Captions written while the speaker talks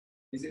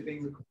Is it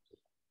being recorded?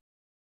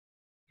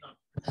 No.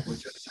 Or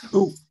just sound?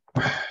 Oh.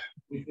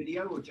 With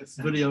video or just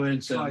sound? Video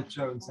and sound.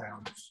 Slideshow and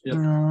sound. Yep.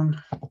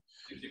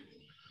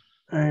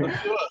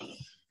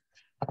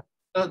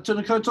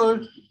 Tēnā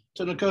koutou,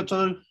 tēnā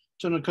koutou,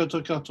 tēnā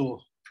koutou katoa.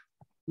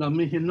 Nā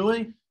mihi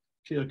nui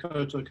ki a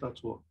koutou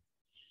katoa.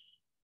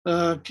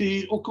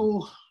 Ki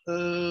oko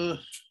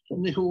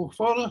niho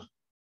whara,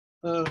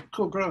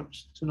 ko Grad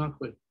tēnā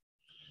koe.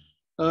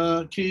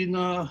 Ki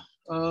nā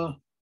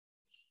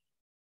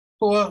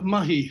hoa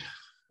mahi,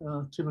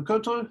 tēnā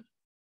koutou,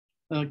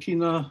 ki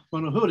nā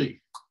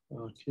manahuri,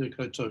 kia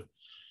koutou.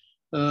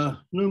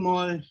 Nu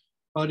mai,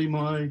 haere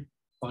mai,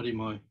 haere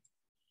mai.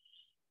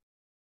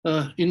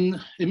 In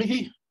e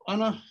mihi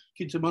ana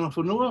ki te mana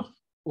whanua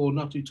o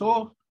Ngāti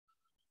Toa,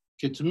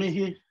 ke te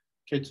mihi,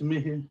 ke te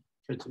mihi,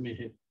 ke te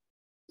mihi.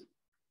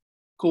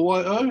 Ko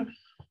wai au,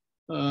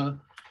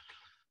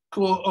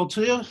 ko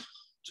Aotea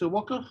te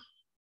waka,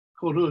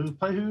 ko Ruhu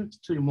Pehu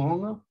te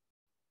mohonga,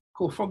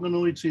 ko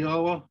whanganui te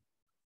awa,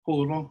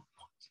 ko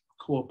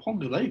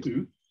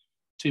Pongarehu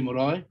te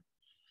marae,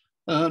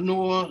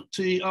 noa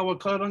te awa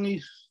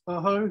kairangi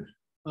ahau,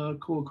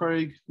 ko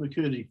Craig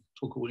McCurdy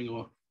toko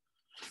ingoa.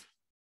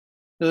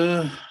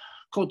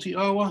 Ko te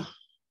awa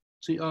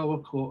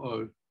ko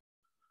au.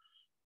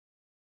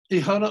 I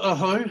hara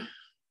ahau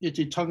e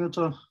te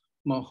tangata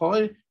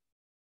mahai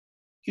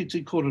ki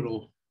te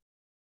korero.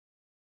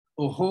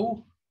 O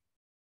hou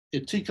e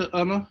tika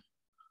ana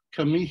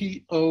ka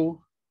mihi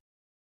au,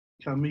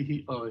 ka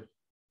mihi ai.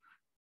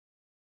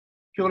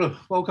 Kia ora,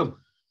 welcome.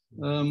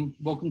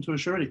 Welcome to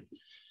Assurity.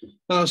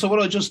 So what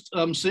I just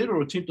said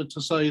or attempted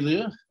to say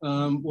there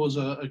was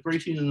a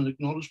greeting and an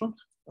acknowledgement.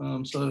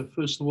 So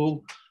first of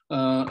all,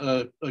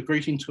 a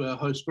greeting to our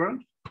host Grad.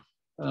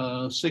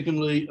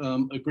 Secondly,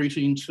 a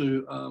greeting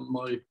to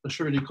my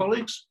Assurity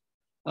colleagues.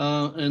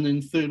 And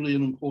then thirdly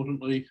and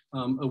importantly,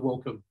 a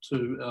welcome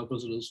to our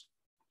visitors.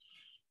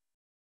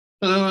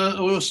 I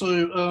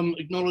also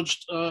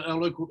acknowledged our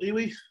local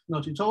iwi,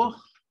 Ngāti Toa,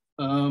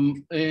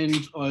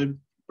 and I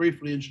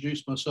briefly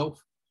introduced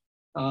myself.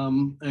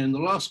 And the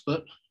last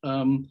bit,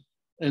 and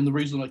the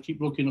reason I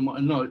keep looking at my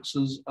notes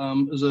is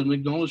an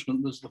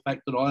acknowledgement is the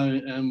fact that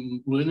I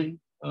am learning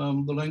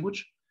the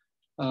language,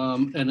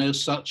 and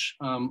as such,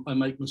 I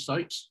make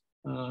mistakes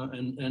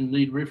and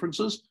need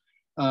references.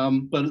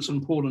 But it's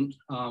important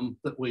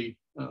that we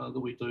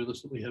do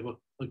this, that we have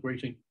a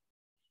greeting.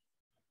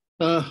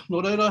 Nō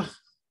reira,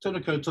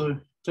 tēnā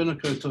koutou, tēnā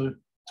koutou,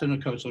 tēnā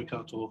koutou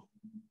katoa.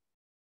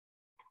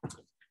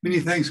 Many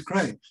thanks,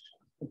 Craig.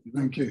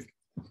 Thank you.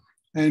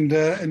 And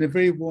a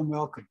very warm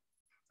welcome.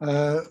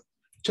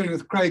 Chatting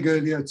with Craig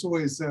earlier, it's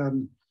always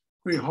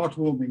very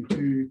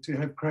heartwarming to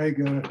have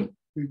Craig,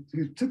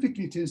 who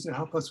typically tends to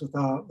help us with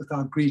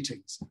our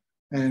greetings,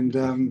 and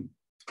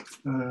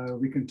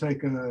we can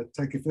take a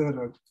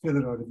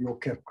feather out of your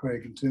cap,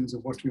 Craig, in terms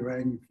of what we're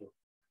aiming for.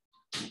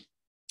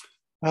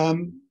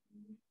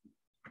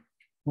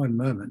 One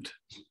moment.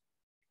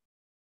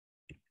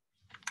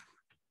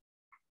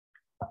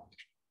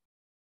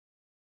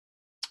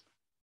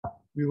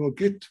 We will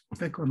get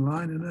back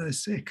online in a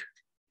sec.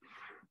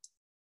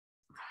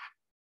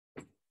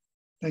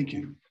 Thank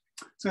you.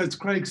 So as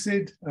Craig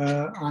said,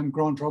 I'm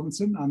Grant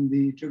Robinson. I'm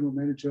the General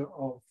Manager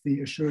of the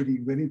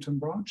Assurity Wellington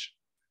branch,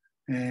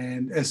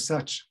 and as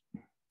such,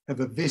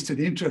 have a vested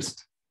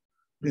interest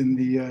in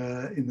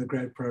the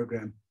grad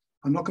program.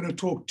 I'm not going to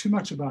talk too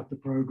much about the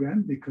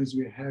program because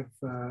we have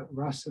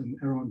Russ and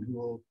Aaron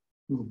who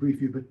will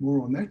brief you a bit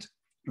more on that.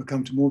 We'll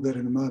come to more of that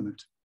in a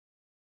moment.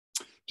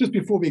 Just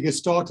before we get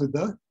started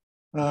though,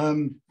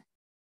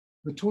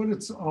 the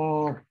toilets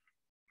are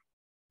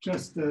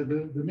just,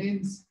 the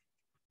men's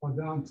are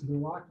down to the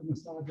right on the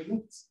side of the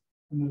lifts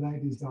and the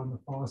ladies down the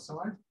far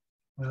side.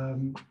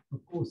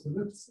 Of course, the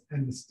lifts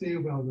and the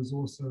stairwell is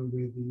also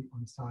where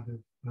on the side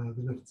of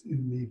the lifts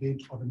in the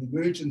event of an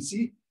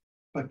emergency.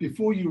 But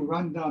before you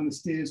run down the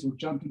stairs or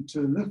jump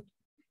into a lift,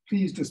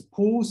 please just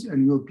pause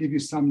and we'll give you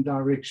some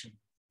direction.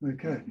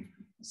 Okay,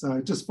 so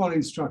just follow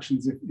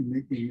instructions if in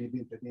the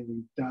event that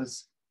anything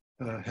does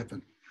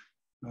happen.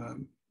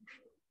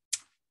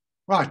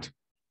 Right,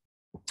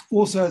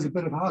 also as a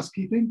bit of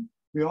housekeeping,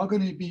 we are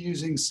going to be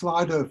using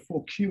Slido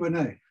for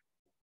Q&A.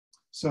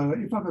 So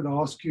if I could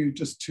ask you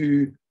just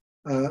to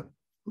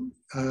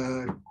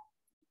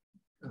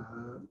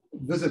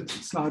visit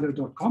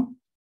slido.com,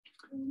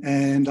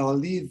 and I'll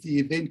leave the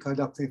event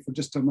code up there for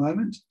just a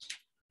moment.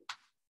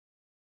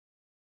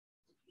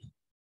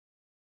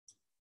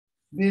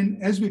 Then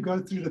as we go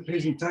through the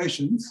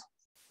presentations,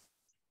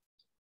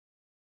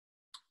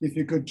 if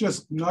you could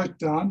just note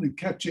down and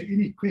capture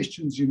any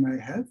questions you may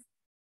have.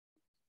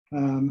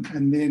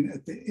 And then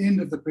at the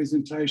end of the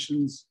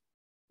presentations,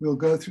 we'll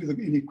go through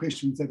any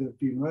questions that have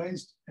been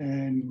raised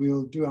and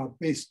we'll do our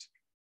best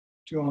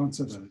to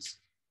answer those.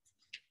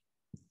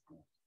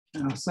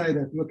 And I'll say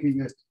that looking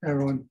at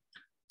Aaron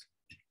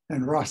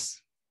and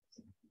Russ,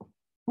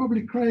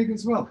 probably Craig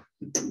as well.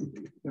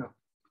 Yeah.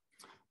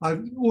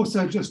 I've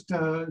also just,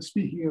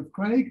 speaking of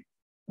Craig,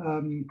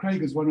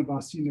 Craig is one of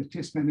our senior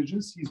test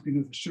managers. He's been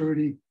with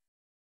Assurity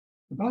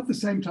about the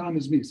same time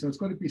as me. So it's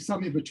got to be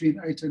somewhere between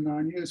 8 and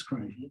 9 years,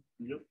 Craig.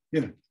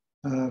 Yeah.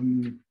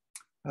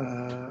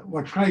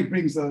 What Craig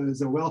brings though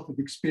is a wealth of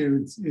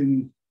experience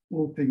in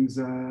all things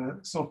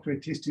software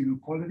testing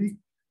and quality.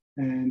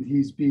 And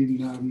he's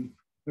been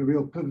a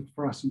real pivot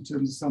for us in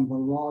terms of some of the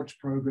large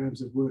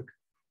programs of work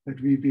that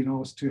we've been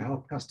asked to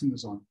help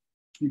customers on,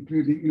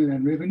 including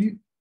Inland Revenue.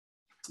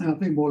 And I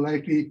think more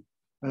lately,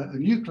 a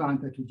new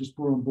client that we just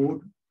brought on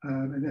board,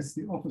 and that's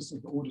the Office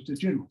of the Auditor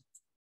General.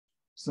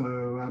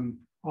 So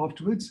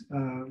afterwards,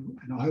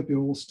 and I hope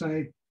you'll all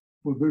stay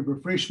for a bit of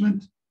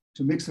refreshment,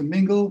 to mix and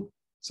mingle,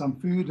 some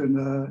food and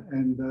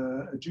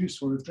a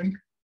juice or a drink.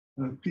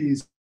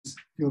 Please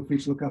feel free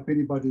to look up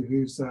anybody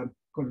who's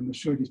got an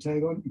Assurity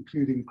tag on,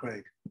 including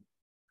Craig.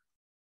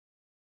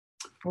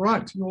 All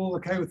right, you all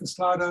okay with the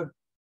Slido?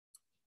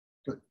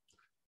 Good.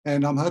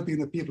 And I'm hoping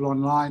that people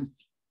online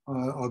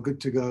are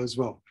good to go as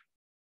well.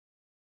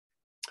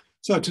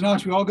 So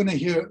tonight we are going to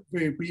hear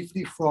very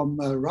briefly from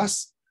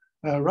Russ.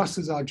 Russ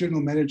is our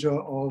General Manager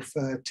of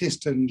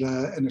Test and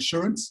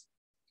Assurance.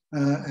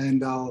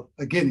 And I'll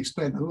again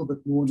explain a little bit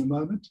more in a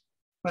moment.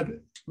 But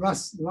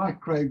Russ, like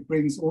Craig,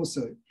 brings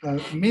also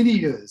many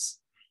years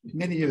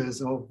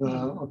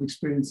of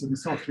experience in the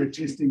software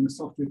testing, the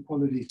software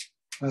quality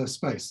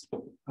space.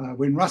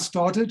 When Russ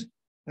started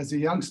as a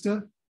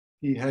youngster,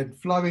 he had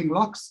flowing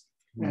locks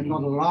and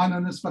not a line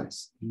on his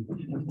face.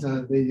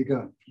 But there you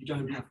go. You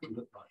don't have to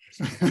look like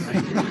this.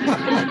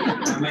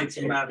 I made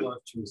some bad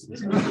life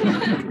choices.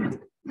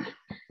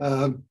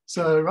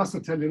 So Russ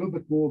will tell you a little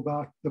bit more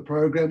about the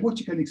program, what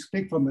you can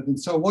expect from it. And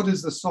so what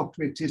is the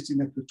software testing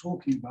that we're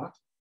talking about?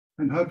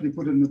 And hopefully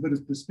put it in a bit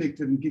of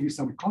perspective and give you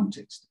some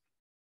context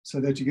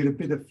so that you get a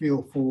better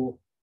feel for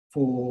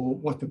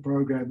what the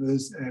program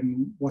is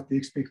and what the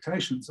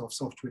expectations of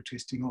software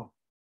testing are.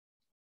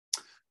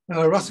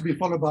 Russ will be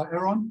followed by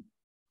Aaron.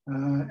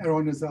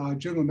 Aaron is our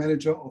General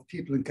Manager of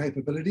People and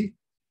Capability.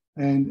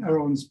 And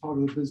Aaron's part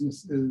of the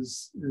business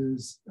is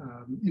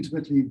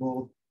intimately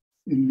involved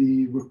in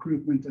the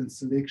recruitment and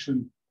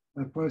selection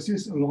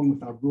process, along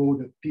with our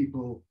broader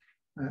people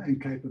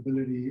and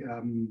capability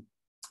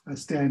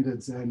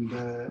standards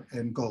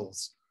and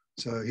goals.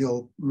 So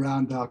he'll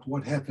round out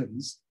what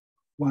happens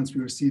once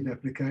we receive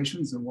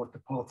applications and what the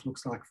path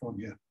looks like from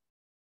here.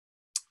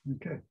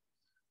 Okay.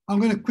 I'm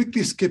going to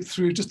quickly skip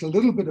through just a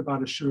little bit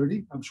about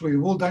Assurity. I'm sure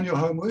you've all done your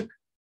homework.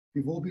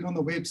 You've all been on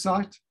the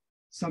website.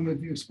 Some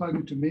of you have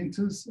spoken to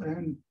mentors,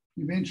 and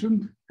you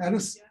mentioned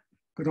Alice,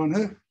 good on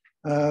her.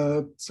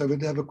 So we'll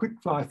have a quick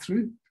fly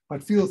through,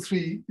 but feel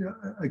free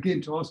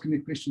again to ask any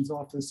questions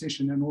after the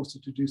session and also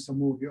to do some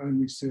more of your own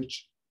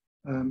research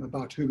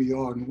about who we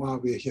are and why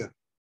we're here.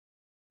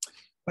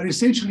 But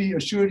essentially,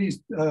 Assurity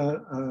is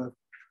a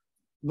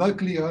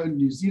locally owned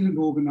New Zealand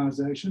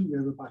organization. We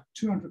have about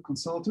 200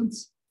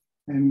 consultants,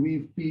 and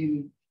we've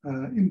been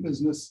in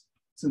business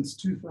since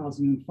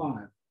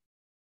 2005.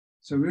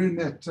 So we're in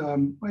that,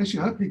 actually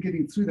hopefully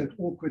getting through that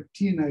awkward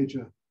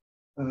teenager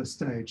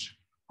stage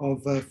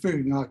of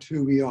figuring out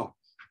who we are.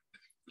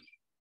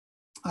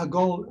 Our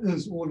goal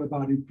is all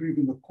about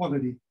improving the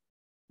quality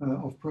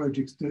of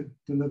projects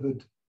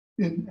delivered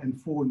in and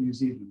for New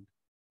Zealand.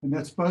 And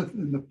that's both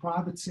in the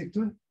private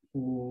sector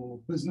for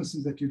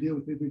businesses that you deal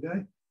with every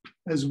day,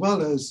 as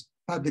well as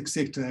public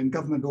sector and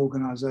government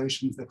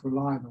organizations that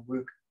rely on the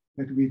work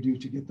that we do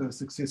to get those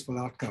successful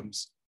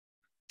outcomes.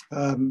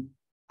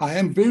 I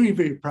am very,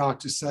 very proud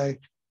to say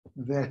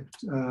that,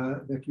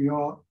 that we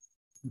are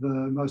the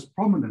most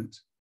prominent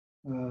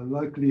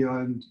locally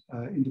owned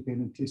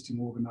independent testing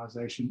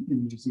organization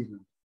in New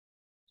Zealand.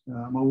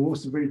 I'm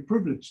also very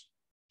privileged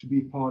to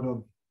be part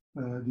of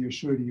the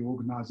Assurity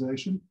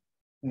organization,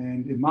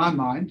 and in my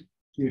mind,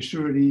 the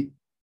Assurity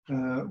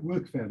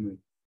work family.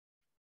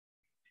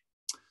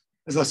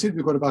 As I said,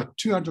 we've got about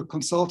 200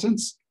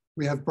 consultants.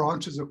 We have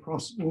branches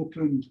across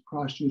Auckland,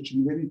 Christchurch,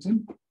 and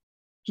Wellington.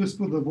 Just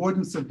for the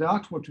avoidance of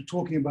doubt, what we're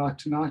talking about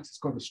tonight has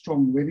got a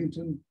strong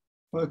Wellington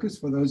focus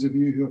for those of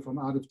you who are from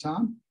out of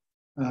town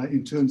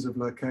in terms of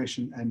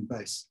location and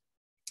base.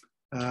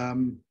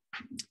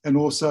 And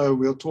also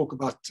we'll talk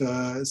about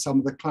some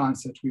of the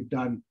clients that we've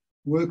done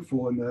work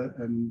for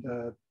and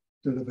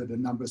delivered a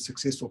number of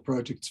successful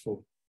projects for.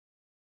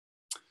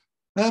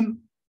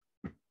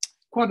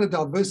 Quite a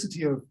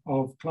diversity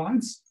of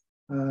clients,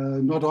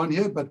 not on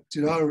here, but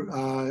you know,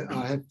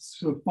 I have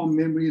sort of fond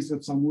memories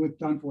of some work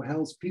done for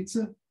Hell's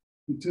Pizza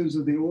in terms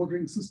of the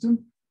ordering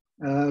system,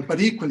 but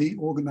equally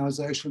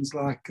organizations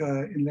like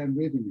Inland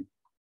Revenue.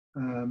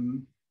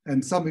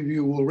 And some of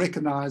you will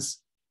recognize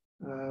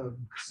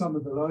some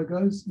of the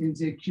logos,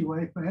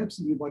 NZQA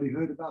perhaps, anybody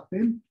heard about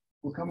them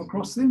or come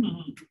across them?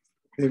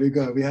 There we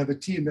go. We have a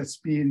team that's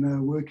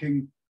been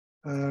working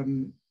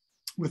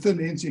within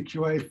the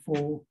NZQA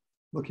for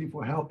looking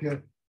for help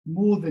here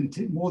more than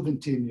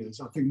 10 years.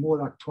 I think more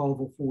like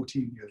 12 or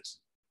 14 years.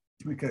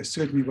 Okay,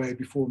 certainly way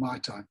before my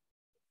time.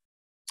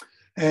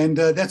 And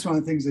that's one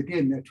of the things,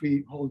 again, that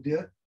we hold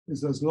dear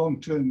is those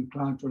long-term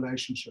client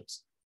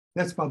relationships.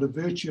 That's by the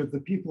virtue of the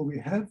people we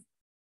have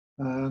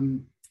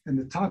and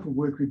the type of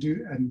work we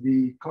do and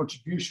the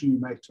contribution we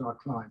make to our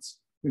clients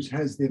which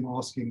has them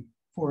asking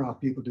for our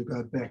people to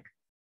go back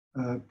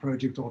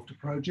project after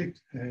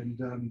project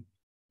and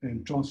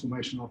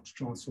transformation after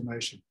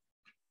transformation.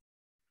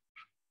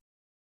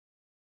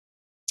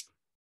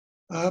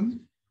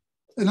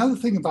 Another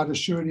thing about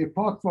Assurity,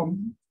 apart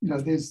from,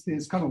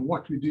 there's kind of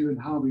what we do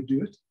and how we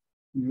do it,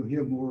 and you'll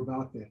hear more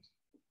about that.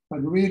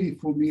 But really,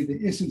 for me,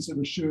 the essence of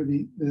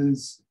Assurity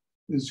is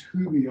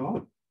who we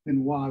are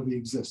and why we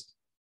exist.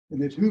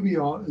 And that who we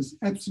are is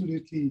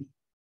absolutely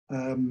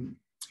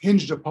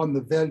hinged upon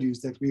the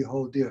values that we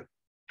hold dear.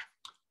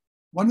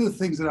 One of the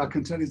things that I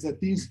can tell you is that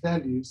these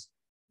values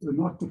were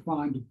not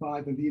defined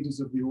by the leaders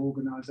of the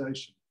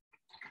organization.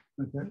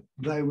 Okay?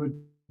 They were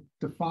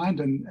defined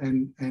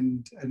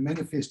and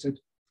manifested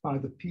by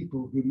the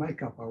people who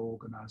make up our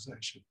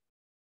organization.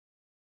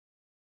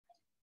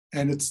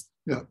 And it's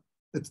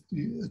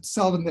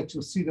seldom that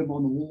you'll see them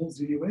on the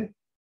walls anywhere,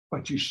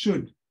 but you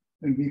should.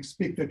 And we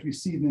expect that we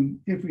see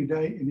them every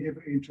day in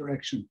every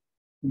interaction,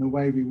 in the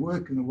way we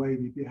work, in the way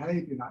we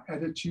behave, in our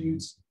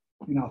attitudes,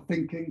 in our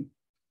thinking,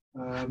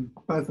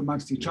 both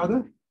amongst each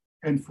other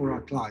and for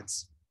our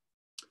clients.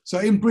 So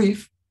in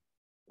brief,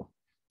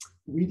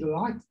 we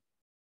delight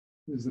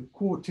is the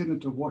core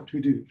tenet of what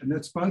we do. And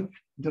that's both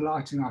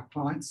delighting our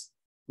clients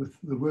with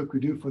the work we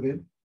do for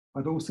them,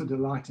 but also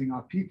delighting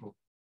our people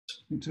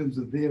in terms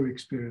of their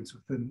experience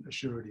within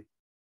Assurity.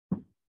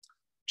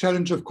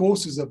 Challenge, of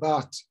course, is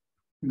about,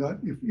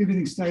 if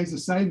everything stays the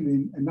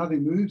same and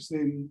nothing moves,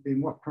 then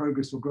what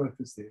progress or growth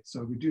is there?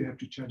 So we do have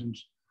to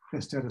challenge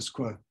the status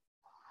quo.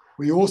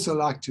 We also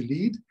like to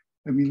lead,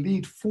 and we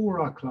lead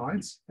for our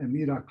clients and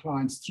lead our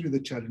clients through the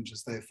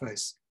challenges they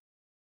face.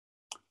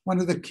 One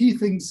of the key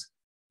things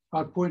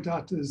I'd point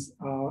out is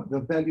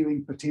the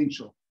valuing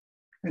potential.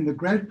 And the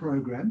Grad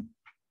program,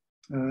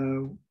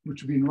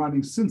 which we've been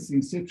running since the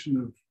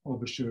inception of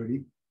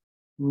Assurity,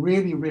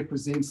 really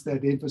represents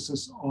that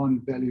emphasis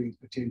on valuing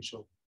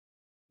potential.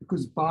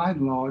 Because by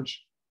and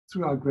large,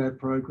 through our Grad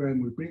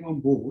program, we bring on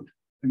board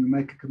and we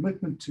make a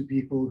commitment to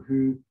people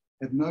who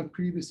have no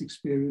previous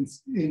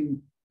experience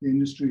in the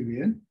industry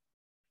we're in.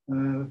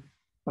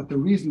 But the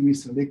reason we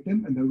select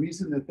them and the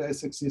reason that they're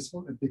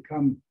successful and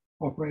become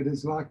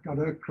operators like, I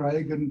know,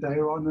 Craig and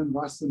Dayron and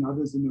Russ and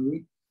others in the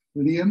room,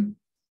 Liam,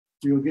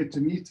 you'll get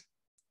to meet.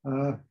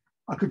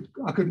 I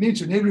could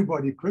mention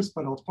everybody, Chris,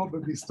 but I'll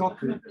probably stop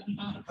there.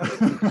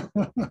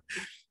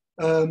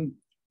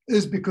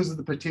 Is because of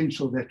the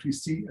potential that we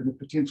see and the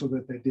potential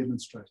that they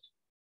demonstrate.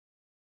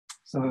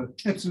 So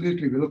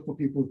absolutely, we look for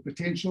people with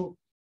potential.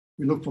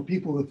 We look for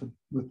people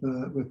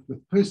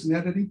with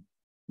personality,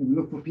 and we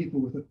look for people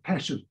with a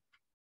passion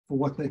for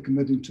what they're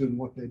committing to and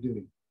what they're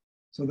doing.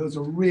 So those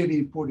are really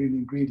important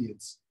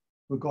ingredients,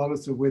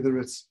 regardless of whether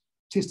it's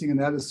testing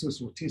analysis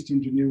or test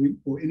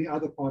engineering or any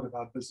other part of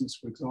our business,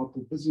 for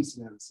example, business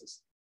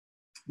analysis.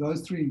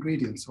 Those three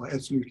ingredients are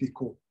absolutely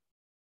core.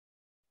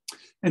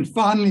 And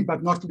finally,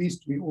 but not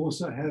least, we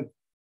also have,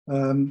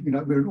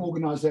 we're an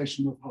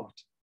organization of heart.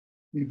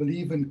 We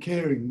believe in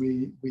caring.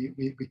 We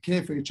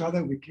care for each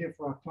other. We care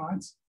for our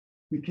clients.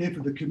 We care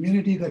for the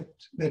community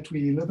that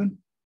we live in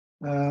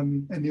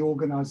and the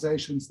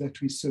organizations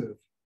that we serve.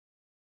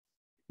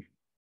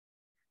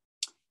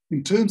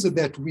 In terms of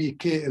that we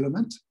care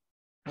element,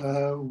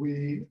 a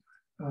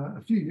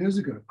few years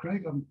ago,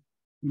 Craig,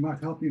 you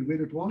might help me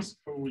when it was.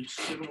 Probably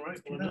 7 or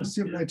 8.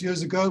 7 or 8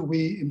 years ago,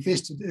 we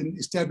invested in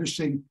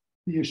establishing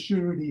the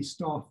Assurity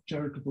Staff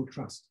Charitable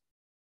Trust.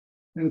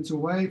 And it's a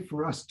way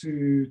for us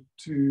to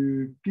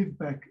give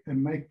back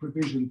and make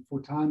provision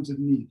for times of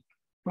need,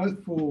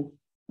 both for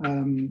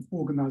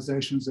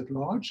organizations at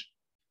large,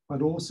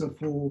 but also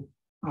for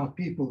our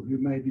people who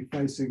may be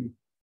facing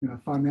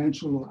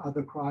financial or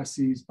other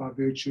crises by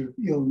virtue of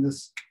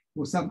illness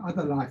or some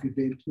other life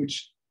event,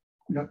 which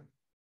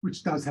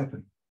does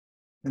happen.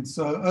 And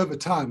so over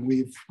time,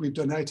 we've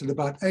donated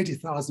about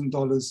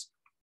 $80,000,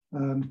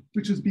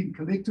 which has been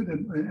collected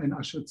and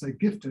I should say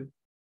gifted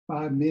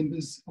by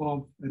members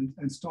of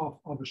and staff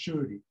of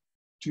Assurity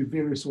to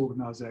various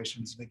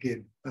organizations, and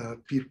again,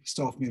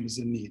 staff members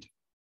in need.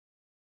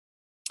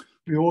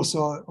 We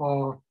also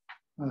are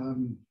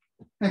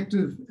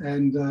active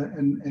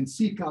and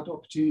seek out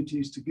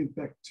opportunities to give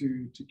back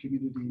to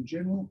community in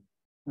general.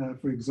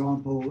 For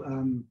example,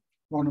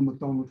 Ronald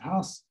McDonald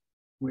House,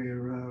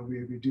 where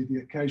we do the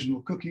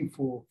occasional cooking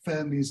for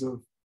families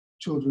of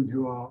children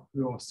who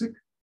are sick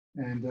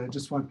and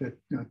just want that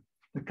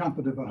the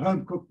comfort of a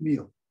home-cooked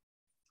meal.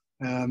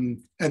 And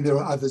there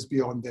are others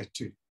beyond that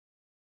too.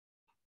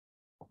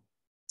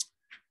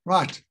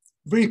 Right,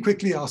 very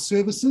quickly our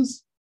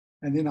services,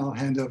 and then I'll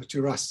hand over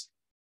to Russ.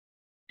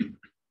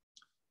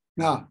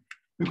 Now,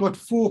 we've got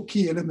 4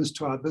 key elements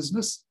to our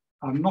business.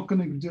 I'm not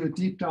going to do a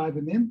deep dive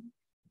in them.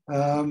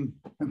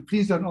 And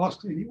please don't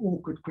ask any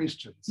awkward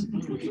questions.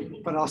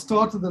 But I'll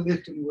start at the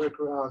left and work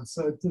around.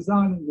 So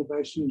design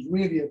innovation is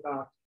really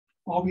about,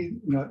 are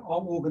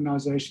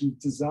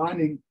organizations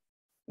designing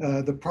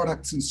the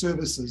products and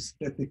services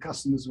that their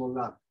customers will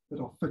love, that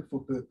are fit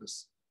for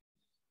purpose.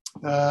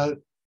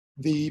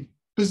 The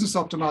business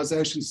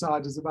optimization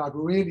side is about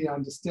really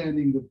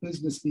understanding the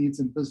business needs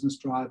and business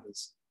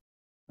drivers.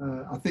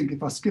 I think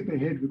if I skip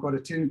ahead, we've got a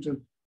tendency to,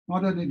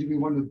 not only do we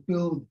want to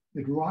build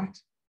it right,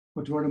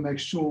 but we want to make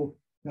sure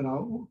that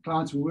our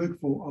clients we work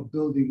for are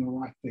building the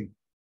right thing.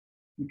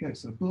 Okay,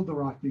 so build the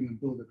right thing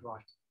and build it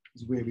right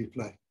is where we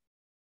play.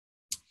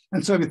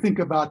 And so we think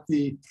about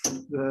the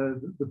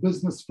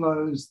business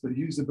flows, the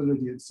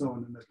usability and so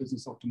on in the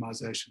business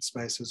optimization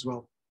space as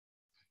well.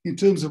 In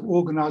terms of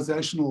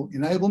organizational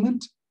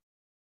enablement,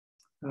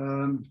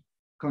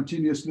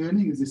 continuous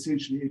learning is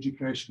essentially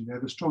education. We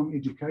have a strong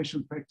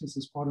education practice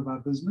as part of our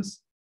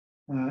business.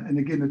 And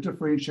again, a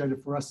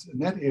differentiator for us in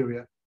that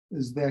area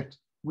is that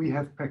we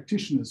have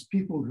practitioners,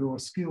 people who are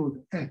skilled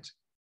at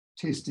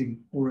testing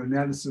or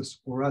analysis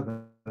or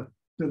other,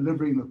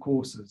 delivering the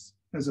courses,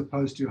 as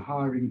opposed to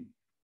hiring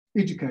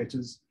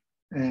educators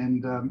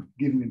and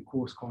giving them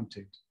course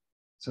content.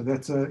 So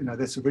that's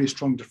a very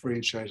strong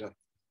differentiator.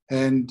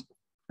 And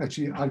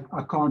actually,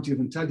 I can't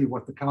even tell you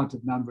what the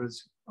counted number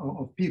is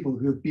of people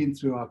who have been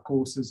through our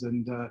courses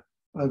and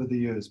over the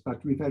years, but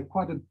we've had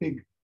quite a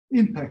big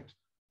impact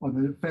on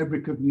the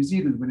fabric of New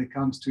Zealand when it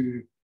comes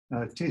to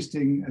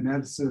testing,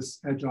 analysis,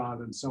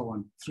 agile, and so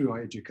on through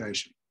our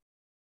education.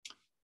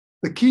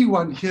 The key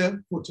one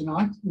here for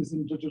tonight is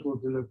in digital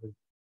delivery.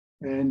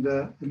 And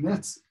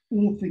that's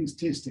all things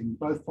testing,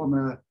 both from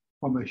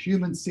a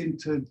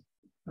human-centered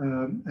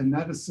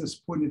analysis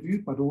point of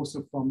view, but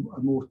also from a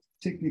more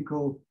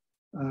technical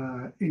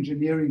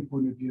engineering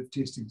point of view of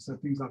testing. So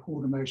things like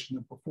automation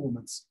and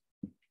performance.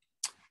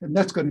 And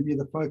that's going to be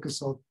the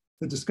focus of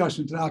the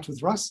discussion tonight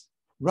with Russ.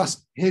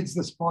 Russ heads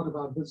this part of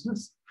our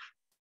business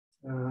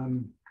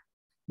in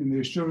the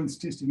assurance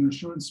testing and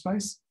assurance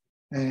space.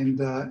 And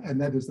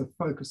that is the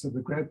focus of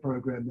the grad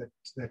program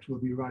that will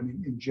be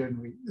running in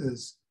January,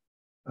 is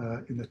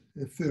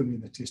firmly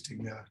in the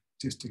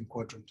testing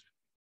quadrant.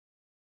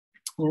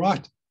 All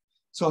right.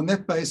 So on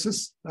that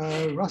basis,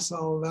 Russ,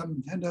 I'll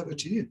hand over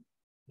to you.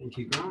 Thank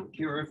you, Grant.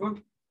 Kia ora,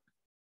 everyone.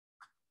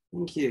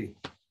 Thank you.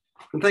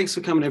 And thanks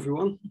for coming,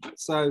 everyone.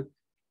 So,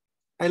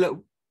 hey,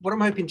 look, what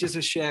I'm hoping just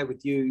to share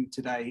with you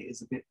today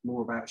is a bit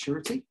more about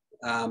Assurity,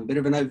 a bit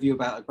of an overview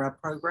about a grad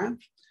program.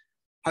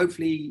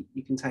 Hopefully,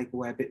 you can take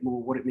away a bit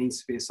more what it means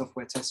to be a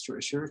software tester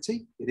at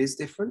Assurity. It is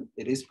different.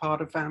 It is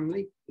part of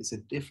family. It's a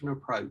different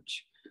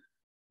approach.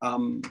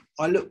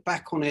 I look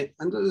back on it,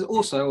 and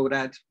also I would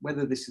add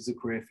whether this is a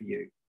career for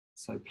you.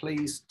 So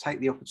please take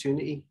the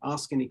opportunity,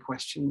 ask any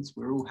questions.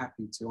 We're all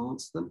happy to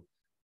answer them.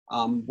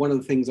 One of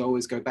the things I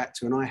always go back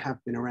to, and I have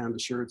been around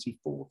Assurity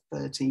for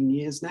 13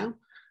 years now,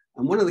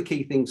 and one of the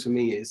key things for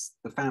me is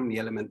the family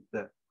element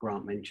that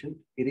Grant mentioned.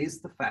 It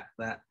is the fact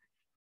that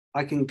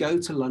I can go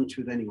to lunch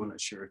with anyone at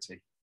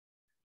Assurity.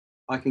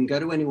 I can go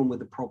to anyone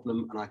with a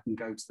problem and I can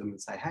go to them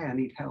and say, hey, I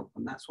need help.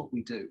 And that's what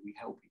we do. We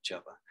help each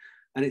other.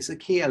 And it's a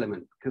key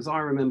element, because I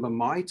remember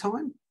my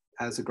time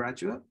as a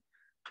graduate,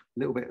 a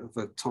little bit of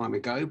a time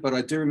ago, but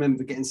I do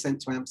remember getting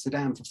sent to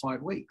Amsterdam for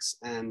 5 weeks,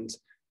 and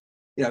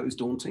it was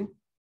daunting.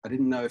 I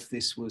didn't know if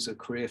this was a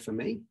career for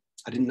me.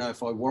 I didn't know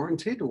if I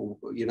warranted or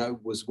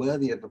was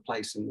worthy of a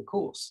place in the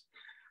course.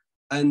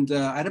 And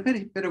I had a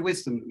bit of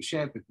wisdom that was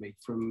shared with me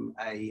from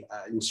a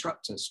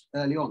instructor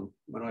early on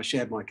when I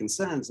shared my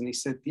concerns, and he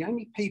said, the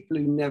only people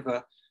who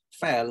never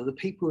fail are the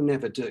people who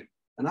never do.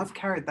 And I've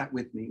carried that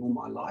with me all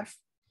my life.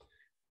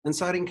 And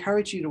so I'd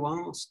encourage you to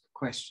ask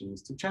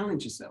questions, to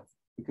challenge yourself,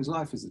 because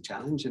life is a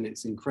challenge and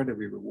it's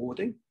incredibly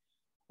rewarding.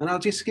 And I'll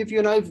just give you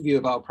an overview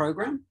of our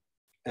program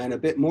and a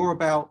bit more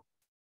about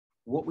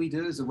what we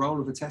do as a role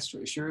of a tester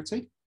at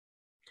Assurity,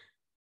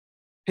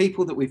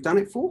 people that we've done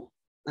it for,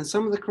 and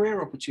some of the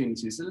career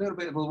opportunities, a little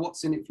bit of a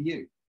what's in it for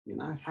you,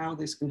 how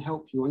this can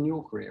help you on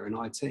your career in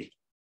IT.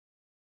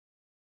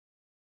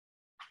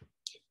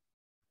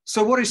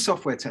 So what is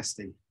software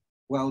testing?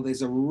 Well,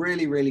 there's a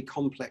really, really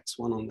complex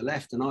one on the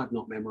left, and I've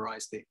not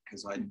memorized it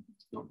because I'm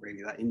not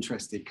really that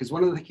interested. Because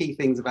one of the key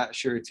things about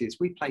Assurity is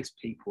we place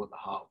people at the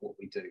heart of what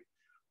we do.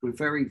 We're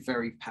very,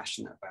 very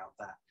passionate about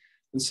that.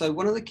 And so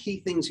one of the key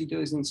things you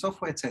do is in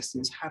software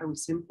testing is how do we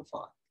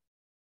simplify?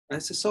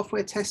 And so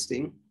software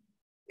testing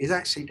is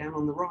actually down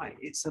on the right.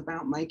 It's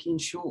about making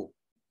sure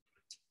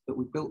that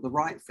we built the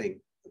right thing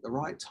at the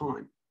right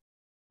time,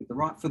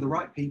 for the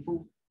right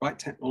people, right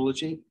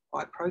technology,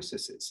 right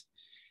processes.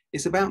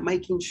 It's about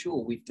making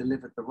sure we've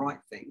delivered the right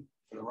thing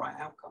for the right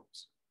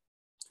outcomes.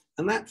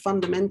 And that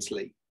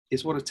fundamentally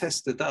is what a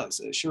tester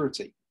does at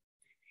Assurity.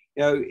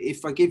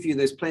 If I give you,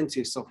 there's plenty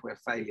of software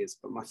failures,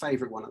 but my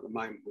favorite one at the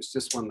moment was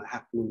just one that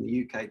happened in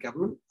the UK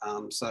government.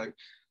 So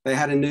they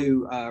had a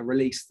new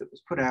release that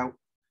was put out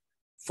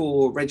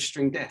for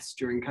registering deaths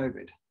during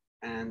COVID.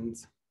 And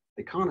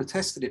they kind of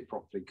tested it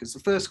properly, because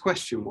the first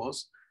question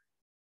was,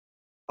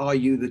 are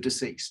you the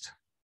deceased?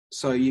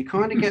 So you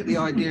kind of get the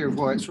idea of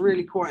why it's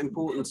really quite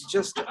important to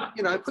just,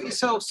 put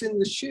yourselves in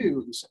the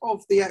shoes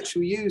of the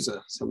actual user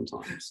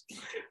sometimes.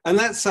 And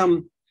that's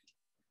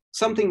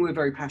something we're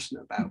very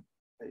passionate about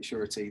at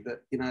Assurity, that,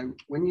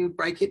 when you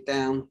break it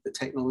down, the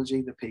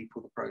technology, the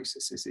people, the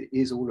processes, it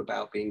is all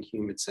about being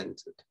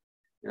human-centered.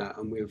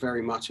 and we're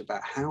very much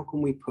about how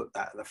can we put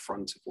that at the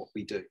front of what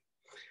we do.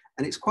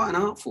 And it's quite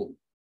an art form,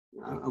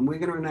 and we're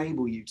going to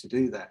enable you to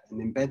do that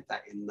and embed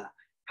that in that.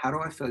 How do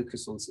I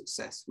focus on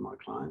success for my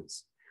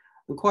clients?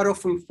 And quite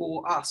often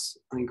for us,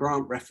 and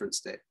Grant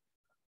referenced it,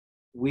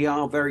 we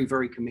are very,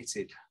 very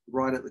committed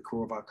right at the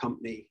core of our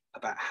company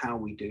about how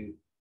we do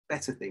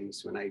better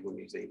things to enable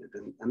New Zealand.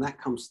 And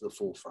that comes to the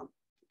forefront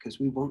because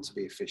we want to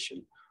be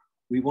efficient.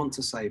 We want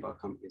to save our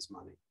companies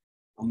money.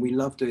 And we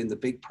love doing the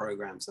big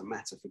programs that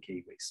matter for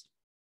Kiwis.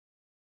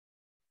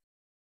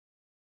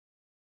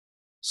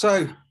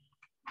 So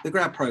the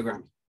Grad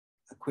program,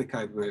 a quick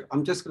overview.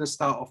 I'm just going to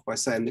start off by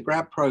saying the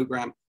Grad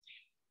program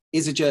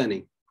is a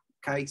journey.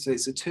 Okay, so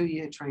it's a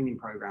 2-year training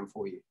program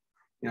for you.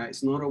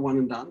 It's not a one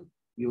and done.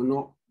 You're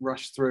not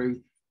rushed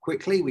through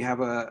quickly. We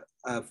have a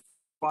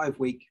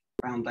 5-week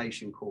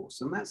foundation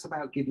course, and that's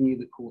about giving you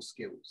the core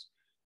skills.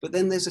 But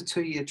then there's a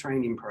 2-year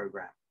training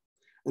program.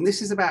 And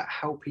this is about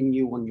helping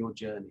you on your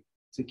journey,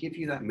 to give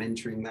you that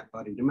mentoring, that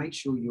buddy, to make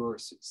sure you're a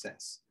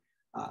success.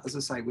 As I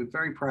say, we're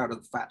very proud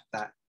of the fact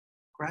that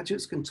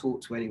graduates can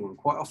talk to anyone.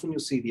 Quite often you'll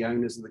see the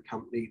owners of the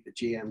company, the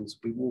GMs,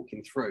 be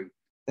walking through.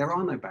 There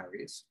are no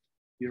barriers.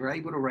 You're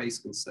able to raise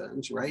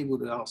concerns. You're able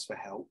to ask for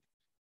help.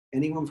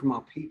 Anyone from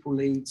our people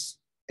leads,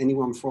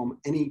 anyone from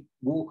any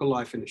walk of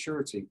life in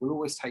Assurity will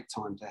always take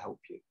time to help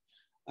you.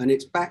 And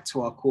it's back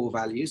to our core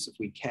values of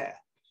we care.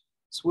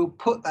 So we'll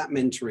put that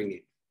mentoring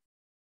in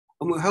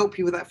and we'll help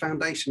you with that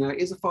foundation. Now, it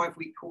is a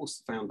 5-week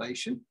course, the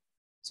foundation.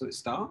 So it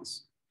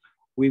starts.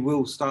 We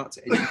will start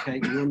to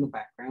educate you on the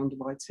background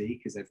of IT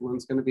because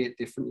everyone's going to be at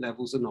different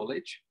levels of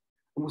knowledge.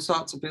 And we'll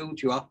start to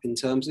build you up in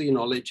terms of your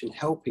knowledge and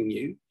helping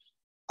you.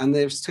 And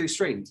there's 2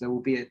 streams. There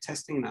will be a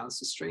testing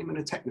analysis stream and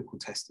a technical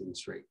testing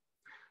stream.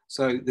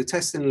 So the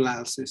testing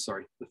analysis,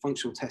 the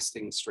functional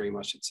testing stream,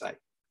 I should say,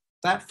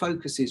 that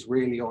focuses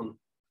really on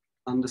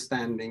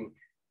understanding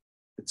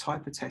the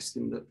type of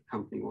testing that the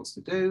company wants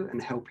to do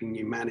and helping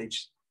you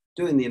manage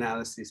doing the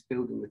analysis,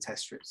 building the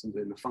test strips and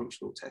doing the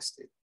functional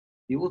testing.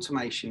 The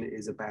automation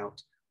is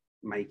about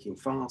making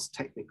fast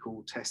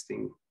technical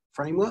testing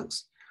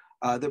frameworks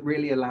that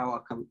really allow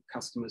our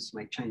customers to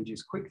make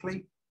changes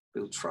quickly,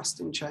 build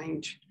trust in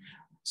change.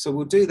 So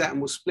we'll do that and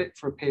we'll split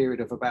for a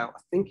period of about, I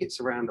think it's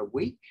around a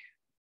week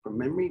from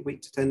memory,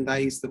 week to 10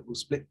 days that will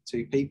split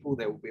 2 people.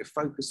 There will be a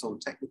focus on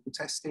technical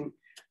testing,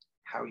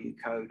 how you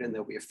code, and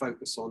there'll be a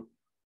focus on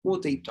more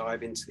deep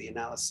dive into the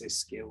analysis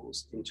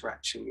skills,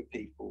 interaction with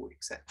people,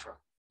 etc.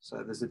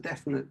 So there's a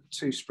definite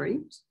 2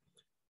 streams,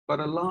 but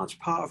a large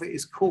part of it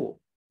is core.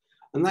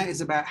 And that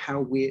is about how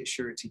we at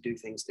Assurity do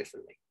things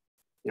differently.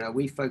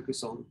 We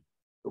focus on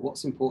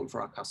what's important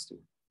for our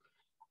customer.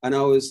 And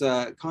I was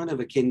kind of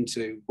akin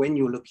to when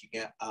you're looking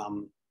at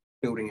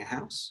building a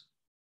house,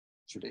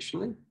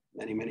 traditionally,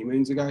 many, many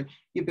moons ago,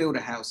 you build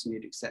a house and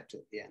you'd accept it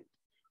at the end.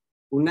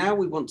 Well, now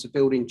we want to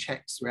build in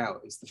checks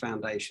throughout. Is the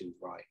foundation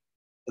right?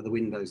 Are the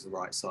windows the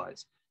right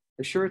size?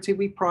 Assurity,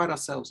 we pride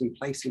ourselves in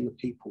placing the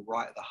people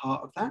right at the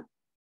heart of that.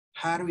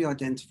 How do we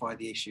identify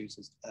the issues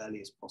as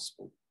early as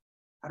possible?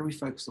 How do we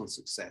focus on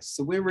success?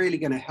 So we're really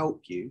going to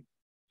help you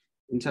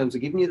in terms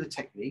of giving you the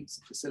techniques,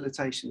 the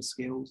facilitation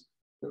skills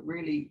that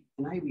really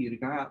enable you to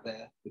go out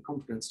there, the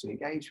confidence to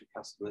engage with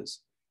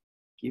customers,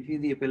 give you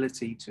the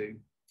ability to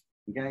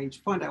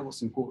engage, find out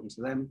what's important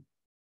to them,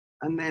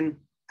 and then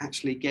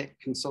actually get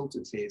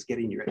consultancy is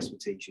getting your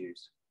expertise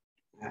used.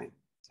 Okay?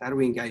 So how do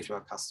we engage with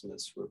our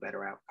customers for a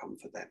better outcome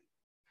for them?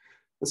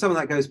 And some of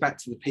that goes back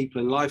to the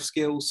people and life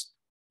skills,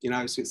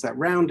 so it's that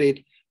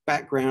rounded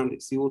background,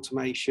 it's the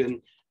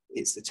automation,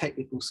 it's the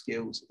technical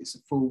skills, it's a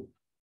full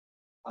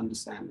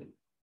understanding,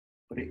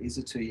 but it is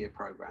a 2-year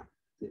program.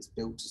 It's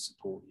built to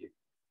support you.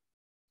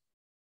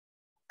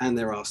 And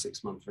there are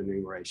 6-month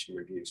remuneration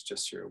reviews,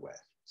 just so you're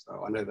aware.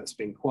 So I know that's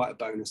been quite a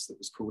bonus that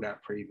was called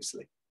out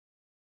previously.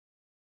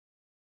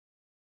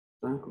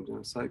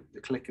 So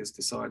the clicker's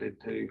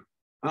decided to,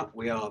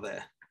 we are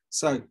there.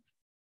 So a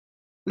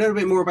little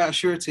bit more about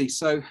Assurity.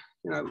 So,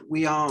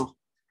 we are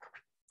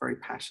very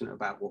passionate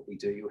about what we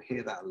do. You'll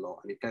hear that a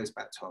lot, and it goes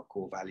back to our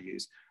core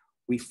values.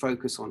 We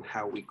focus on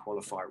how we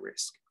qualify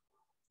risk.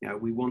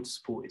 We want to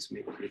support its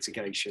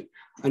mitigation.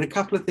 And a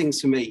couple of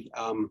things for me,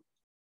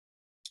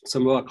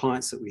 some of our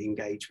clients that we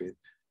engage with,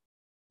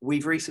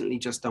 we've recently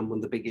just done one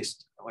of the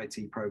biggest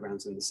IT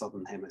programs in the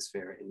Southern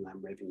Hemisphere in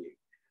inland revenue.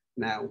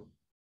 Now,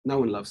 no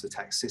one loves the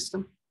tax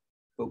system,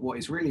 but what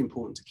is really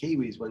important to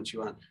Kiwis once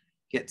you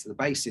get to the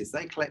base is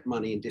they collect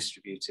money and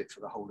distribute it for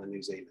the whole of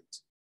New Zealand.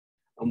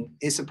 And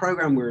it's a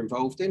program we're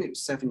involved in. It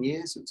was 7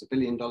 years. It was $1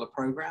 billion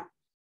program.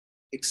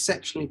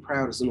 Exceptionally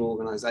proud as an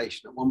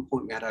organisation. At one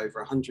point, we had over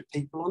 100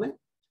 people on it,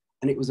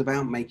 and it was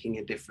about making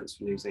a difference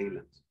for New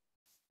Zealand.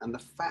 And the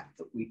fact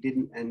that we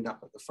didn't end up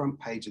at the front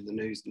page of the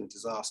news in a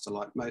disaster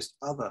like most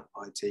other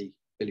IT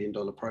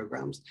billion-dollar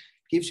programs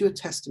gives you a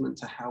testament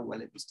to how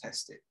well it was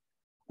tested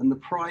and the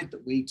pride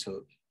that we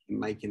took in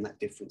making that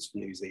difference for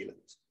New Zealand.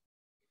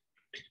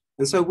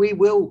 And so we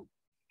will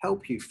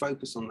help you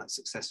focus on that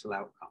successful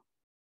outcome.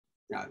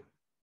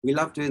 We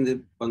love doing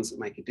the ones that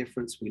make a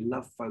difference. We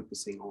love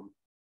focusing on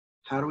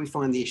how do we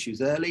find the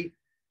issues early?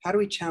 how do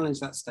we challenge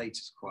that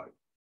status quo?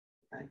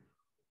 Okay.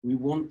 We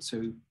want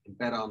to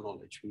embed our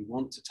knowledge. We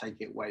want to take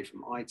it away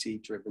from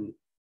IT-driven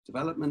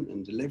development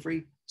and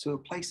delivery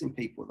to placing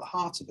people at the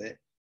heart of it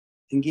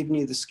and giving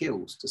you the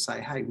skills to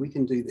say, hey, we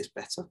can do this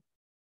better.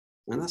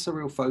 And that's a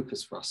real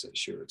focus for us at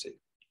Assurity.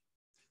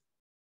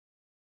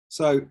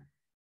 So I'm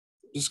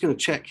just going to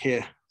check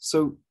here.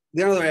 So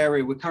the other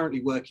area we're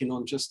currently working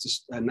on, just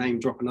to name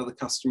drop another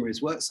customer,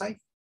 is WorkSafe.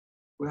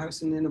 We're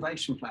hosting an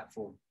innovation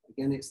platform.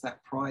 Again, it's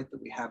that pride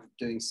that we have of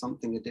doing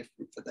something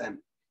different for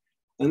them.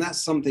 And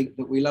that's something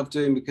that we love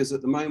doing, because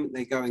at the moment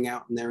they're going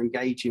out and they're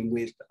engaging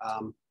with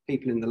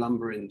people in the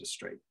lumber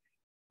industry.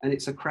 And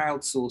it's a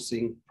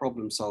crowdsourcing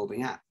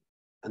problem-solving app.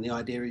 And the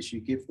idea is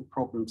you give the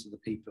problem to the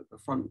people at the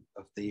front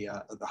of the,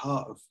 at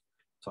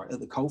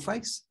the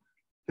coalface,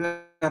 who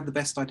have the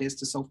best ideas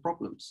to solve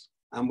problems.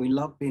 And we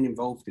love being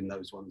involved in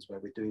those ones where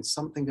we're doing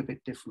something a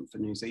bit different for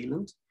New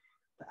Zealand,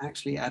 but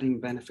actually adding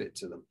benefit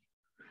to them.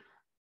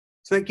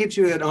 So it gives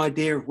you an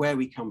idea of where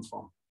we come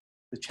from,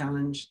 the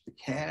challenge, the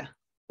care,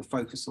 the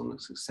focus on the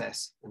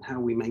success, and how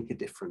we make a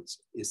difference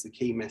is the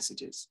key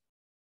messages.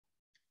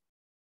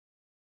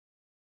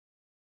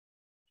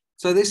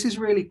 So this is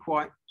really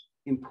quite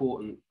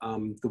important,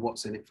 the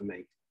what's in it for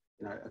me.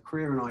 You know, a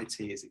career in IT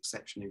is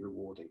exceptionally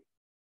rewarding.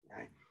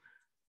 Okay?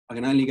 I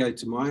can only go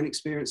to my own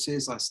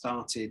experiences. I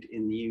started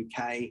in the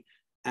UK,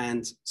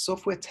 and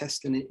software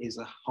testing is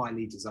a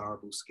highly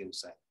desirable skill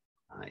set.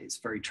 It's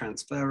very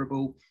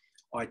transferable.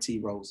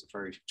 IT roles are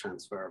very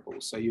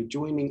transferable. So you're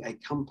joining a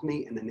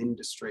company and an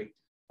industry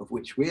of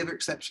which we are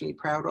exceptionally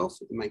proud of.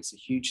 It makes a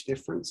huge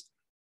difference,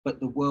 but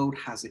the world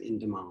has it in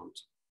demand.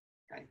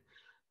 Okay.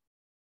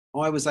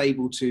 I was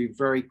able to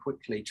very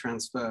quickly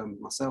transfer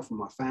myself and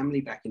my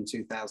family back in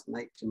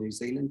 2008 to New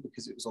Zealand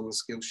because it was on the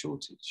skills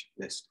shortage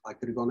list. I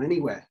could have gone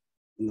anywhere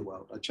in the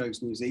world. I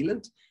chose New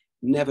Zealand,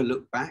 never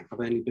looked back. I've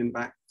only been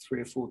back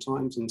 3 or 4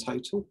 times in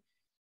total.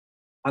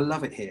 I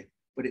love it here,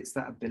 but it's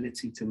that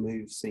ability to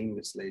move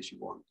seamlessly as you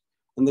want.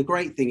 And the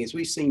great thing is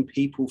we've seen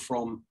people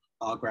from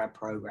our grad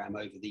program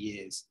over the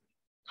years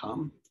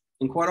come,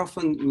 and quite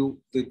often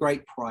the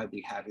great pride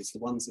we have is the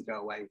ones that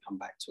go away and come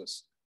back to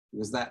us,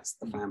 because that's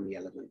the family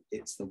element.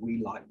 It's the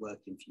we like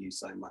working for you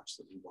so much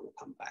that we want to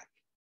come back.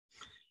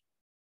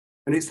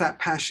 And it's that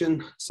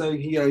passion. So,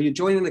 you know, you're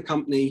joining a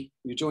company,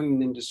 you're joining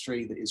an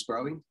industry that is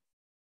growing.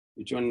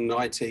 You're joining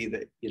an IT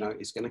that, you know,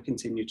 is going to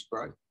continue to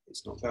grow.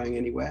 It's not going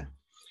anywhere.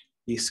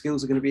 Your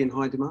skills are going to be in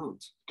high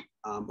demand.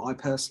 I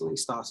personally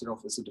started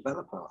off as a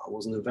developer. I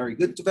wasn't a very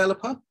good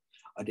developer.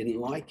 I didn't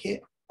like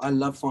it. I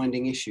love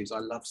finding issues. I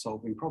love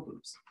solving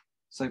problems.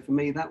 So for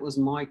me, that was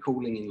my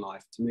calling in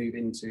life, to move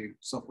into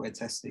software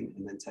testing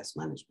and then test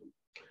management.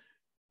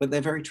 But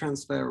they're very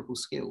transferable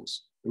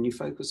skills. When you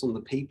focus on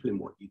the people in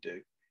what you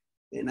do,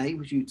 it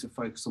enables you to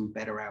focus on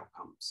better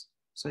outcomes.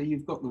 So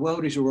you've got the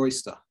world is your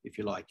oyster, if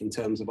you like, in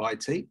terms of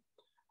IT.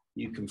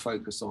 You can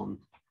focus on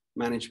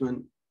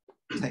management,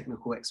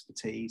 technical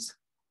expertise,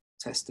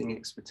 testing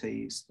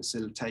expertise,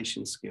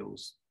 facilitation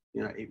skills.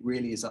 You know, it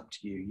really is up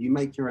to you. You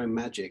make your own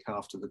magic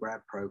after the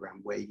grad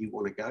program where you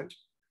want to go,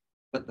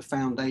 but the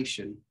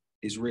foundation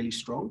is really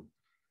strong.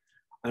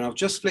 And I've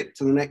just flipped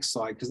to the next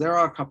slide because there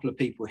are a couple of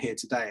people here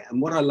today.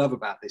 And what I love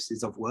about this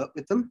is I've worked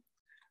with them,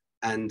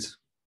 and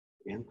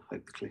again,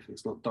 hope the cliff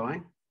is not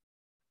dying.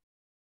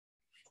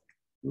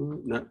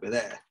 No, we're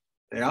there.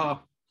 They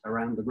are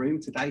around the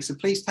room today. So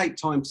please take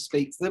time to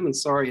speak to them. And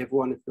sorry,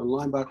 everyone, if you're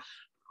online, but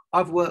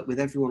I've worked with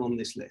everyone on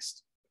this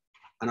list.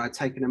 And I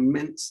take an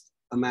immense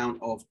amount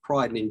of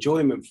pride and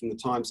enjoyment from the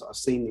times that I've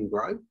seen them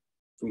grow,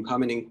 from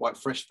coming in quite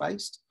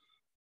fresh-faced,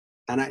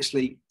 and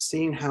actually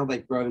seeing how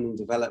they've grown in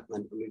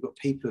development. And we've got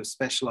people who have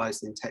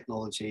specialized in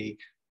technology,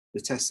 the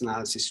test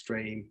analysis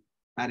stream,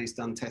 Maddie's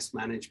done test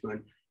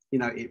management. You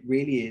know, it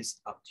really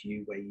is up to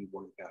you where you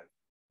want to go.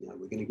 You know,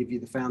 we're going to give you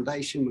the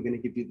foundation, we're going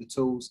to give you the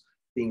tools,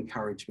 the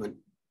encouragement,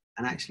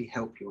 and actually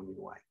help you on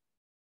your way.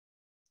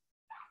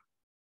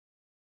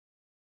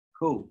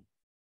 Cool.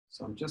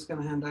 So I'm just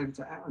going to hand over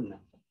to Aaron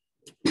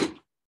now.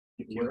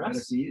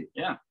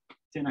 Yeah,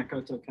 tēnā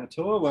koutou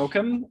katoa,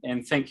 welcome,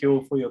 and thank you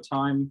all for your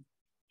time.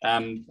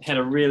 Had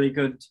a really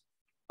good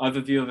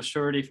overview of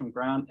Assurity from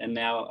Grant, and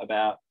now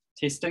about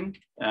testing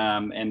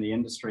and the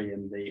industry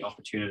and the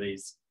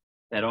opportunities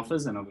that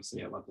offers, and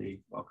obviously I love the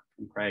welcome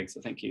from Craig,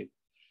 so thank you.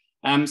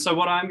 So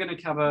what I'm going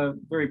to cover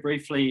very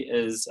briefly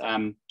is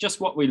just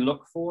what we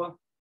look for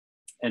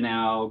in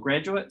our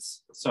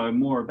graduates, so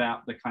more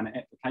about the kind of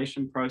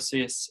application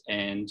process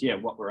and yeah,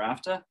 what we're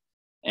after,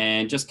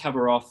 and just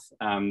cover off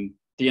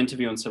the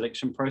interview and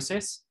selection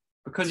process.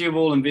 Because you've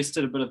all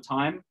invested a bit of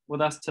time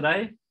with us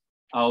today,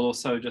 I'll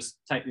also just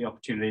take the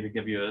opportunity to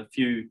give you a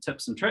few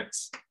tips and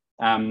tricks.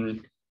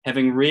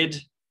 Having read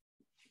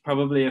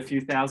probably a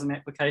few thousand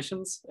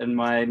applications in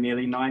my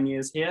nearly 9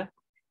 years here,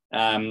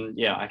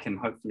 yeah, I can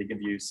hopefully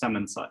give you some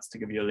insights to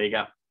give you a leg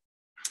up.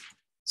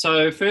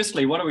 So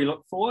firstly, what do we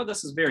look for?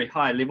 This is very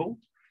high level,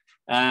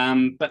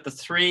 but the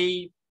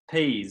 3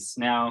 Ps.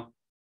 Now,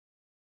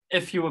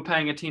 if you were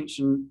paying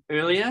attention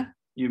earlier,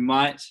 you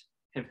might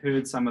have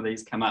heard some of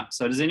these come up.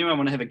 So does anyone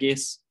want to have a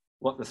guess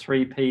what the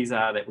 3 Ps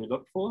are that we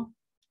look for.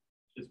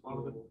 Just one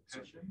of the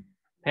passion.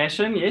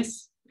 Passion,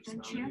 yes.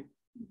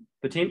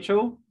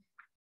 Potential.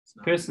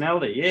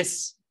 Personality,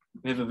 yes.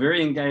 We have a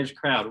very engaged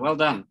crowd. Well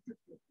done.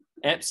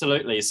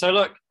 Absolutely. So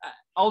look,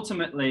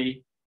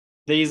 ultimately,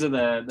 these are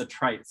the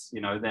traits,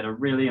 you know, that are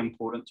really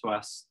important to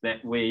us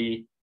that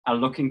we are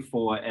looking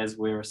for as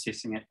we're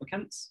assessing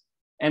applicants.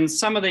 And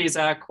some of these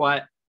are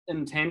quite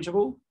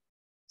intangible.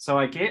 So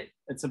I get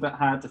it's a bit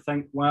hard to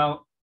think,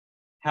 well,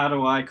 how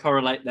do I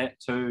correlate that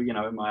to, you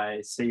know,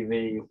 my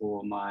CV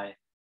or my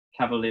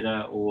cover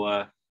letter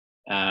or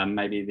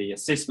maybe the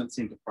assessment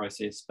centre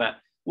process. But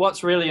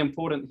what's really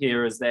important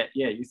here is that,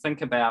 yeah, you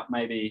think about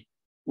maybe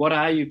what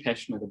are you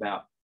passionate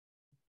about?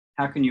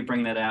 How can you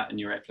bring that out in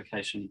your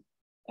application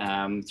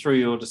through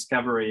your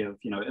discovery of,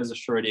 you know, is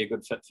Assurity a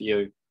good fit for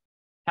you?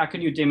 How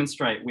can you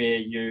demonstrate where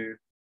you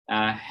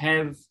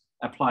have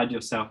applied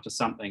yourself to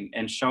something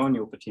and shown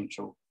your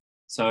potential?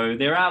 So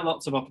there are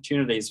lots of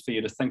opportunities for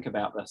you to think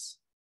about this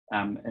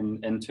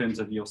in terms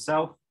of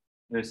yourself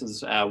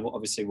versus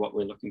obviously what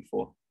we're looking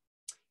for.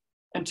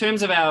 In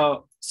terms of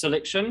our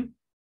selection,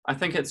 I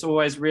think it's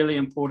always really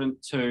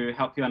important to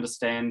help you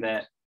understand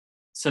that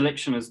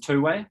selection is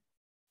two-way.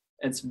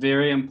 It's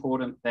very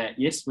important that,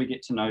 yes, we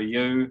get to know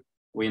you,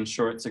 we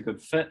ensure it's a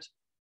good fit,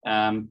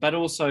 but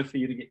also for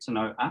you to get to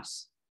know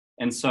us.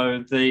 And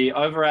so the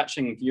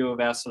overarching view of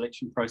our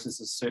selection process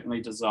is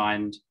certainly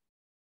designed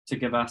to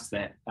give us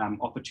that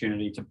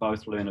opportunity to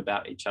both learn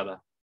about each other.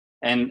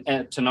 And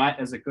tonight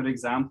is a good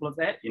example of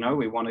that. You know,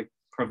 we want to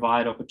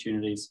provide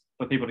opportunities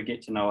for people to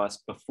get to know us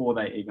before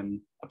they even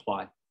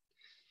apply.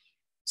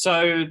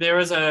 So there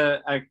is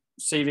a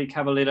CV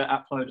cover letter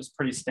upload. It's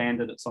pretty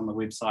standard. It's on the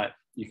website.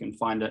 You can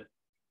find it.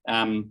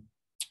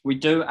 We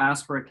do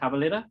ask for a cover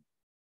letter,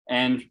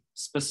 and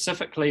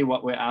specifically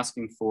what we're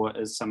asking for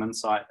is some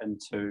insight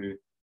into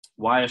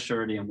why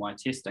Assurity and why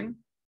testing.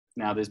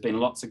 Now, there's been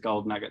lots of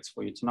gold nuggets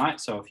for you tonight.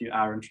 So if you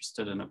are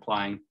interested in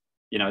applying,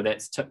 you know,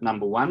 that's tip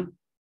number one.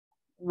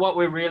 What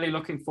we're really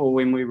looking for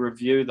when we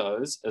review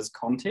those is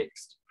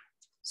context.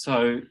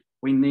 So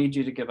we need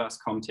you to give us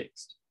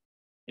context.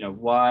 You know,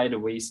 why do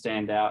we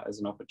stand out as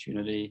an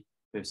opportunity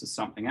versus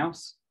something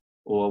else?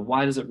 Or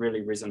why does it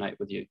really resonate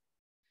with you?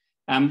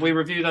 We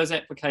review those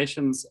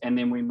applications and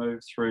then we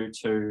move through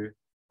to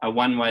a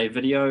one-way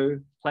video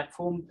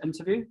platform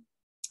interview.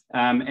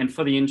 And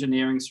for the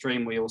engineering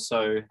stream, we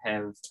also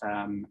have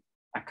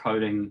a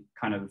coding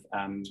kind of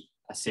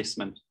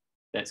assessment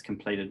that's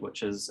completed,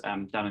 which is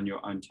done in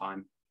your own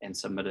time and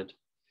submitted.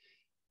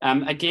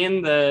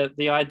 Again,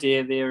 the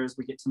idea there is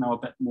we get to know a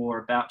bit more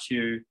about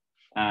you,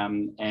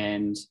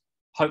 and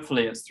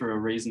hopefully it's through a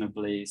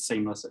reasonably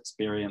seamless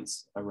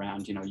experience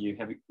around, you know, you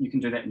can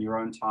do that in your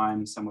own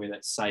time, somewhere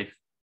that's safe,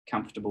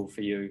 comfortable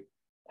for you,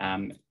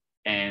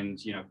 and,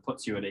 you know,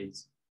 puts you at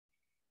ease.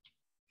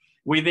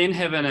 We then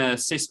have an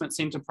assessment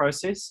centre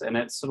process, and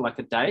it's sort of like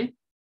a day.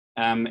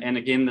 And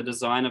again, the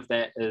design of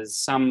that is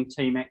some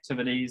team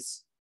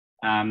activities,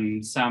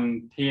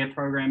 some peer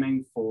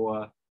programming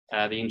for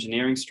the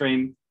engineering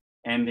stream,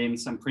 and then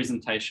some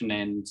presentation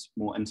and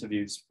more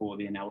interviews for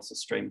the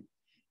analysis stream.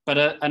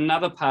 But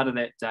another part of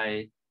that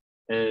day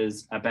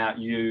is about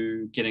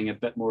you getting a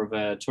bit more of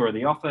a tour of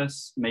the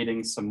office,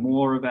 meeting some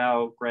more of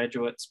our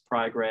graduates,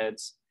 prior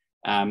grads,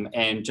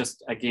 and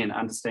just, again,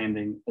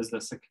 understanding, is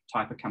this a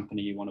type of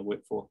company you want to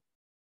work for?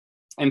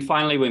 And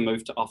finally, we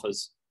move to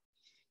offers.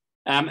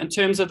 In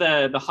terms of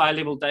the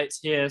high-level dates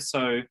here,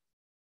 so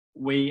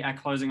we are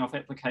closing off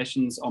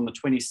applications on the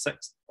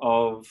 26th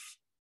of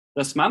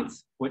this month,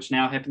 which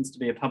now happens to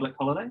be a public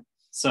holiday.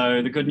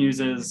 So the good news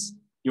is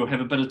you'll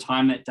have a bit of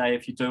time that day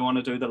if you do want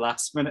to do the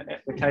last-minute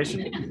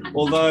application.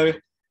 Although,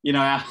 you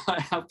know,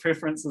 our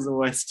preference is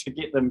always to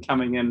get them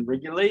coming in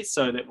regularly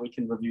so that we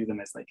can review them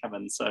as they come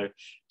in. So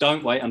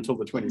don't wait until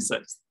the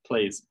 26th,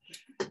 please.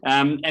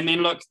 And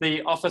then look,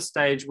 the offer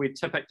stage,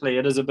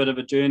 it is a bit of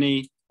a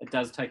journey. It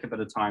does take a bit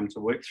of time to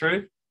work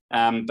through,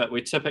 but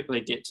we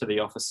typically get to the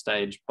offer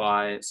stage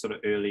by sort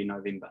of early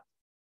November.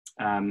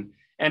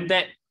 And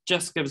that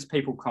just gives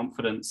people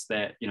confidence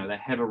that, you know, they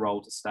have a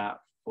role to start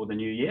for the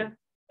new year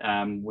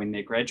when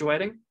they're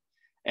graduating.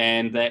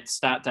 And that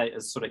start date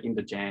is sort of end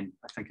of Jan.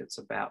 I think it's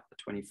about the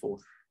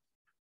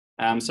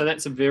 24th. So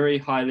that's a very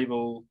high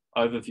level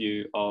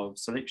overview of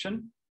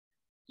selection.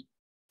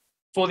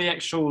 For the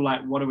actual,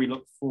 like, what do we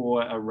look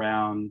for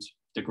around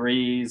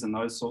degrees and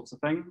those sorts of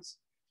things?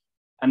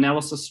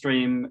 Analysis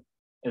stream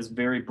is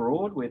very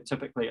broad. We're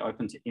typically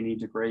open to any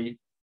degree.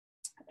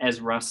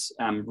 As Russ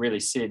really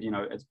said, you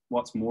know,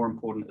 what's more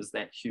important is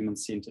that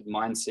human-centered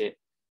mindset,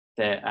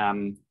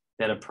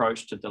 that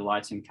approach to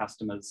delighting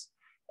customers.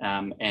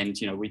 And,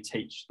 you know, we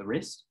teach the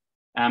rest.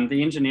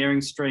 The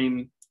engineering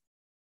stream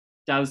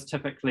does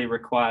typically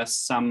require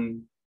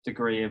some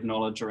degree of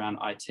knowledge around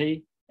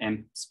IT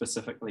and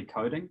specifically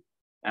coding,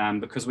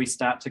 because we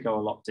start to go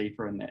a lot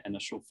deeper in that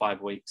initial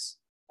 5 weeks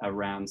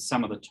around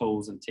some of the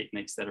tools and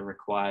techniques that are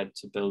required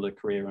to build a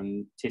career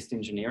in test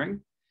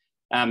engineering.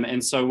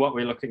 And so what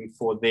we're looking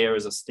for there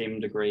is a STEM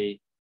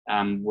degree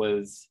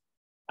with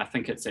I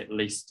think it's at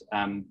least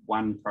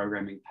one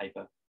programming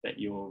paper that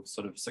you've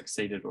sort of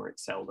succeeded or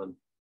excelled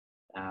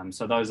in.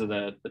 So those are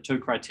the two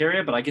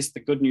criteria, but I guess the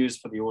good news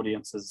for the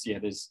audience is, yeah,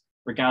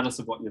 regardless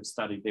of what you've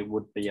studied, there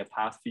would be a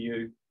path for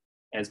you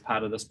as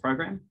part of this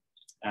program.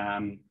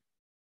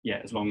 Yeah,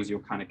 as long as you're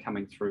kind of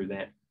coming through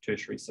that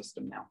tertiary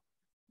system now.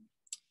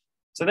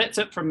 So that's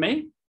it from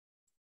me.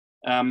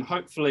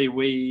 Hopefully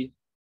we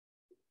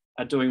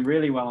are doing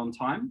really well on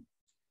time,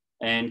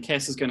 and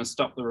Cass is going to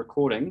stop the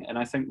recording, and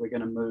I think we're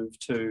going to move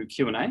to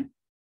Q&A.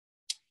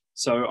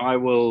 So I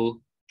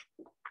will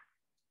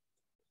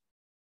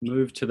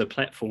move to the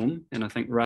platform, and I think